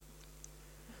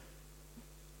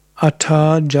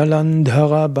Atta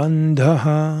Jalandhara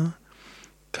Bandhaha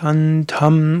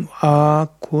Kantham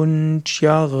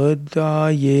Akunchya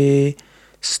Hridaye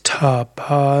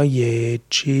Sthapaye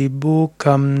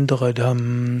Chibukam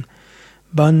Dridham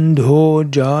Bandho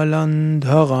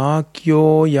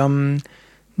Jalandharakyoyam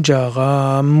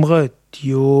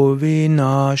Jaramrityo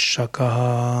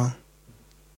Vinashakaha.